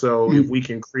now. So if we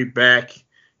can creep back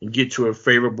and get to a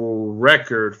favorable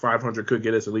record, 500 could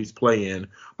get us at least play-in.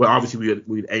 But obviously,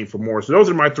 we'd aim for more. So those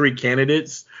are my three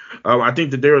candidates. I think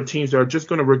that there are teams that are just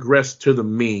going to regress to the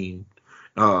mean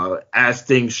as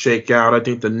things shake out. I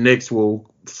think the Knicks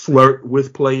will flirt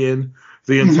with play-in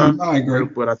the entire I agree.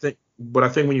 But I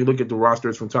think when you look at the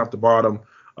rosters from top to bottom,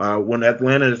 when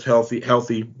Atlanta is healthy,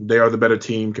 they are the better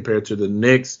team compared to the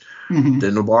Knicks,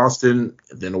 then the Boston,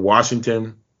 then the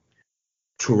Washington,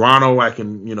 Toronto.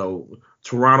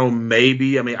 Toronto,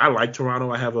 maybe. I mean, I like Toronto.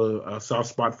 I have a soft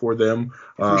spot for them.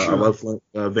 Sure. I love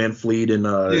Van Fleet and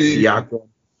Siakam.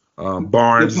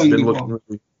 Barnes has been looking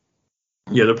really.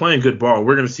 Yeah, they're playing good ball.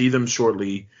 We're going to see them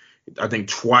shortly, I think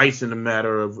twice in a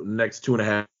matter of next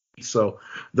 2.5 weeks. So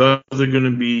those are going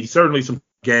to be certainly some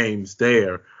games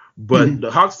there. But the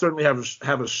Hawks certainly have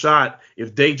a shot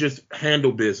if they just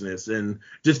handle business and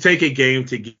just take a game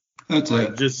to get. That's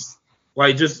it. Just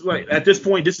at this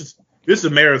point, this is a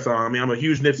marathon. I mean, I'm a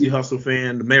huge Nipsey Hussle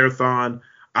fan. The marathon,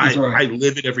 I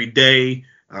live it every day.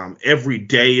 Every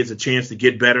day is a chance to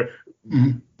get better.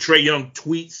 Trae Young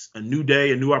tweets a new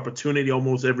day, a new opportunity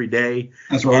almost every day.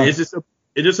 That's right. And it's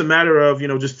just a matter of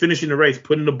just finishing the race,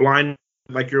 putting the blind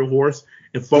like you're a horse,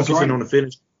 and focusing on the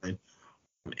finish line.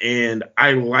 And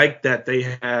I like that they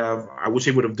have. I wish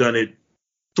they would have done it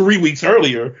 3 weeks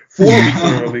earlier, 4 weeks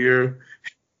earlier.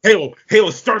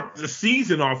 Hell, start the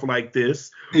season off like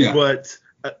this, but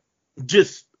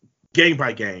just game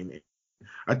by game.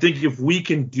 I think if we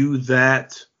can do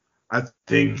that, I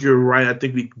think you're right. I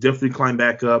think we definitely climb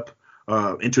back up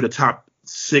into the top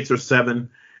 6 or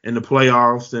 7 in the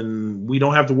playoffs, and we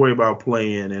don't have to worry about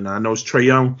playing. And I know it's Trae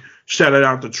Young. Shout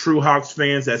out to true Hawks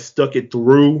fans that stuck it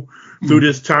through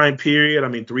this time period. I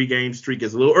mean, 3-game streak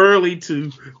is a little early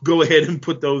to go ahead and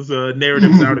put those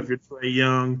narratives out if you're Trae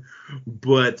Young.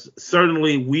 But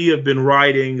certainly we have been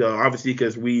riding, obviously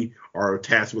because we are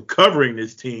tasked with covering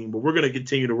this team, but we're going to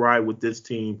continue to ride with this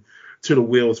team till the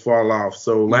wheels fall off.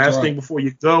 So last thing before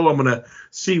you go, I'm going to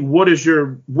see what is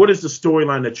the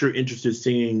storyline that you're interested in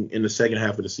seeing in the second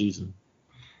half of the season?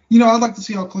 I'd like to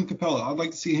see how Clint Capella. I'd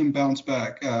like to see him bounce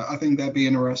back. I think that'd be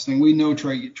interesting. We know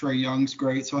Trae Young's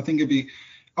great, so I think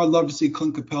I'd love to see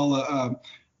Clint Capella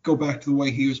go back to the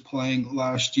way he was playing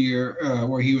last year,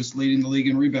 where he was leading the league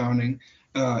in rebounding.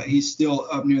 He's still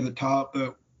up near the top,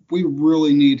 but we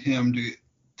really need him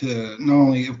to not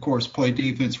only, of course, play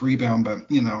defense, rebound, but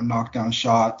knock down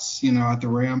shots, at the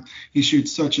rim. He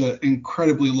shoots such an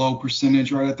incredibly low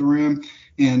percentage right at the rim.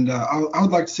 And I would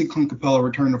like to see Clint Capella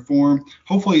return to form.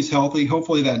 Hopefully he's healthy.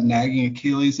 Hopefully that nagging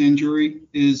Achilles injury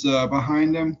is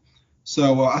behind him.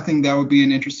 So I think that would be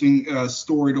an interesting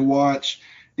story to watch.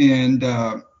 And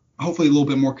hopefully a little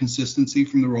bit more consistency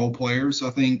from the role players. I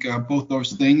think both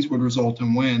those things would result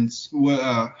in wins.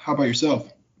 How about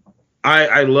yourself?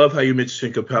 I love how you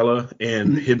mentioned Capella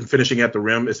and him finishing at the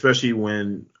rim, especially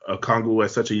when Kongu at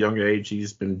such a young age,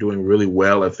 he's been doing really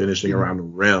well at finishing around the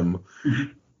rim.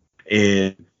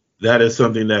 And that is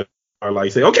something that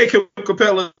like say, okay,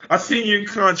 Capella, I seen your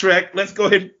contract. Let's go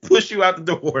ahead and push you out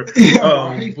the door.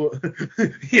 Right.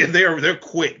 But, yeah, they're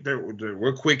quick.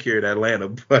 We're quick here in Atlanta.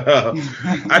 But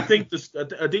I think the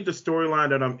storyline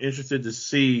that I'm interested to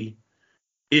see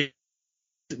is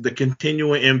the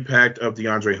continuing impact of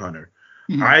DeAndre Hunter.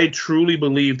 Mm-hmm. I truly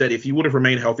believe that if he would have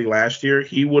remained healthy last year,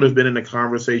 he would have been in the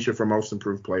conversation for most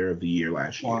improved player of the year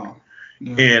last year. Wow.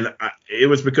 Yeah. And it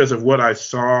was because of what I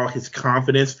saw, his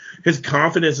confidence. His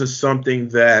confidence is something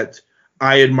that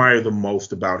I admire the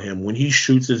most about him. When he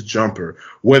shoots his jumper,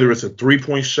 whether it's a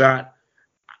three-point shot,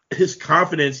 his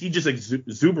confidence, he just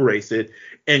exuberates it.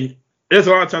 And there's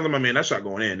a lot of times, my man, that shot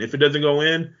going in. If it doesn't go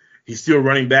in, he's still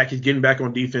running back. He's getting back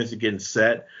on defense and getting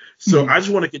set. So I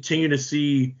just want to continue to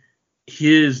see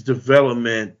his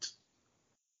development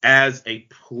as a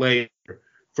player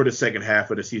for the second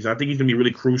half of the season. I think he's going to be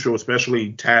really crucial,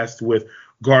 especially tasked with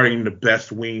guarding the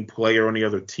best wing player on the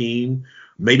other team.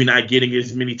 Maybe not getting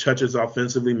as many touches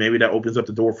offensively. Maybe that opens up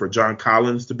the door for John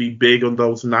Collins to be big on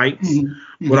those nights.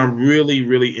 Mm-hmm. But I'm really,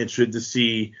 really interested to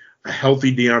see a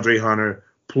healthy DeAndre Hunter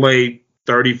play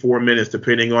 34 minutes,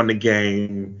 depending on the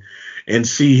game, and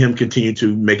see him continue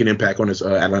to make an impact on his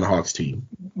Atlanta Hawks team.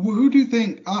 Well, who do you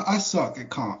think – I suck at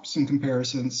comps and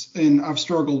comparisons, and I've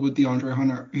struggled with DeAndre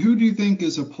Hunter. Who do you think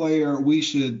is a player we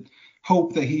should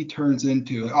hope that he turns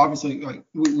into? Obviously, like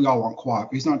we all want Kawhi,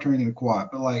 but he's not turning into Kawhi.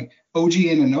 But like OG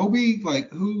Anunoby, like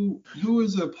who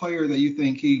is a player that you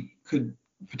think he could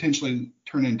potentially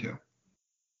turn into?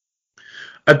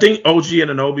 I think OG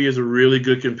Anunoby is a really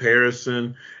good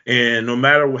comparison, and no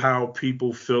matter how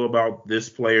people feel about this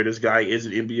player, this guy is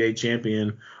an NBA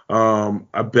champion.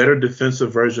 A better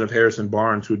defensive version of Harrison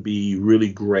Barnes would be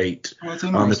really great. If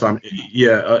I'm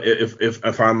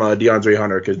DeAndre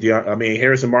Hunter, because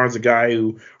Harrison Barnes is a guy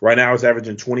who right now is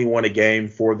averaging 21 a game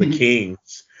for the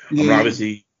Kings. Yeah.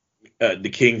 Obviously, the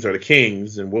Kings are the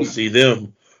Kings, and we'll see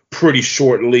them pretty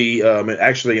shortly.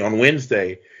 Actually, on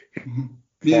Wednesday.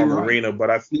 Arena, but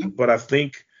I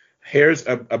think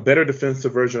a better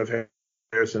defensive version of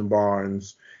Harrison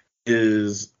Barnes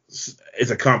is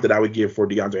a comp that I would give for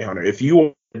DeAndre Hunter. If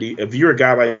you're a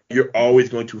guy like, you're always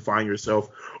going to find yourself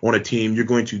on a team, you're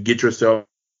going to get yourself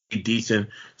a decent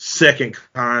second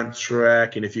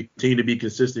contract, and if you continue to be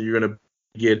consistent, you're going to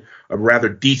get a rather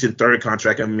decent third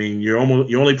contract. I mean, you're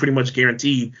only pretty much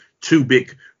guaranteed two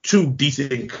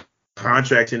decent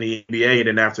contracts in the NBA, and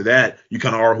then after that, you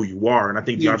kind of are who you are. And I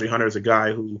think DeAndre Hunter is a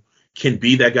guy who can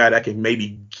be that guy that can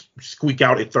maybe squeak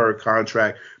out a third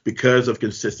contract because of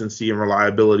consistency and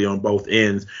reliability on both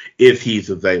ends if he's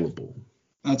available.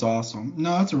 That's awesome.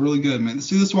 No, that's a really good, man.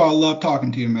 See, this is why I love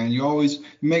talking to you, man. You always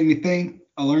make me think.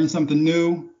 I learn something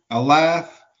new. I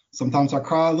laugh. Sometimes I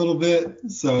cry a little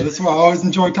bit. So this is why I always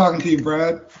enjoy talking to you,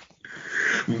 Brad.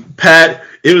 Pat,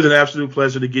 it was an absolute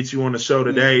pleasure to get you on the show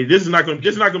today. This is not going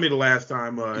to be the last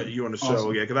time you're on the show,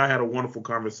 awesome. Because I had a wonderful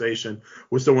conversation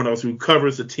with someone else who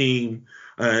covers the team.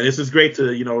 And this is great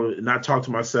to, not talk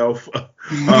to myself on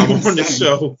the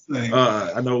show.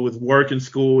 I know with work and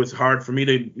school, it's hard for me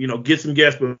to, get some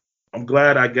guests, but I'm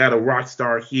glad I got a rock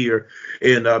star here.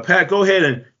 And Pat, go ahead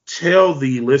and tell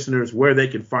the listeners where they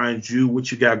can find you,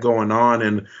 what you got going on.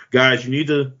 And guys, you need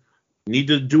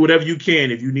to do whatever you can.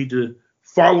 If you need to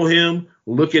follow him,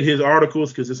 look at his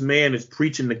articles, because this man is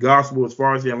preaching the gospel as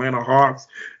far as the Atlanta Hawks.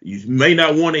 You may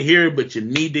not want to hear it, but you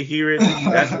need to hear it.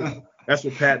 That's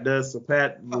what Pat does. So,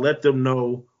 Pat, let them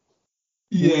know.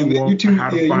 Yeah, man, you're too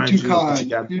kind.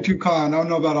 You're too kind. I don't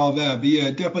know about all that. But,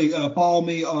 yeah, definitely follow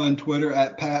me on Twitter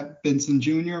at Pat Benson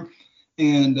Jr.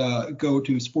 And go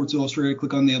to Sports Illustrated,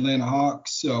 click on the Atlanta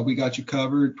Hawks. We got you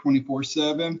covered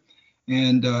 24/7.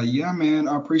 And yeah, man,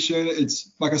 I appreciate it.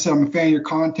 It's like I said, I'm a fan of your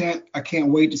content. I can't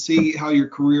wait to see how your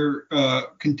career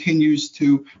continues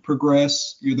to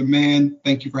progress. You're the man.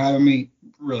 Thank you for having me.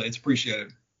 Really, it's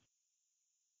appreciated.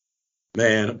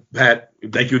 Man, Pat,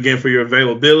 thank you again for your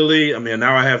availability. I mean,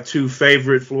 now I have two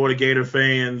favorite Florida Gator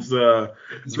fans that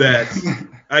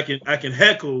I can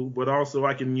heckle, but also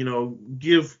I can,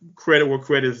 give credit where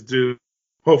credit's due.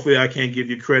 Hopefully I can't give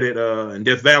you credit in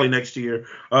Death Valley next year,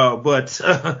 but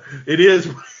it is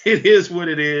what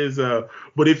it is.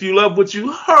 But if you love what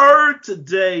you heard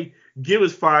today, give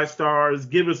us 5 stars,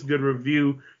 give us a good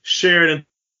review, share it, and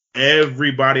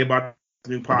everybody about the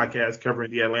new podcast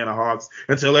covering the Atlanta Hawks,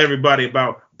 and tell everybody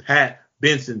about Pat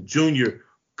Benson Jr.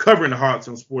 covering the Hawks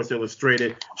on Sports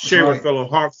Illustrated. Share with fellow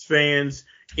Hawks fans,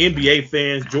 NBA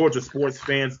fans, Georgia sports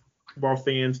fans, football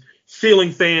fans,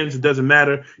 ceiling fans. It doesn't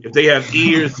matter if they have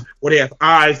ears or they have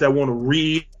eyes that want to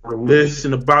read or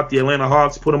listen about the Atlanta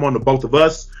Hawks. Put them on to both of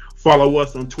us. Follow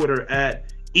us on Twitter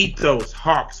at Ethos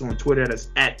Hawks on Twitter. That's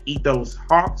at Ethos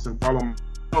Hawks, and follow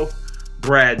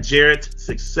Brad Jarrett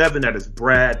 6'7". That is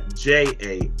Brad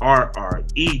JARRETT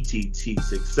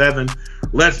 6'7".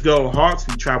 Let's go Hawks.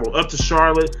 We travel up to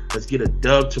Charlotte. Let's get a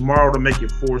dub tomorrow to make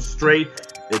it 4 straight.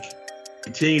 They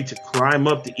continue to climb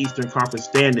up the Eastern Conference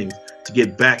standings to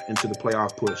get back into the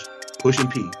playoff push. Push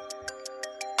and P.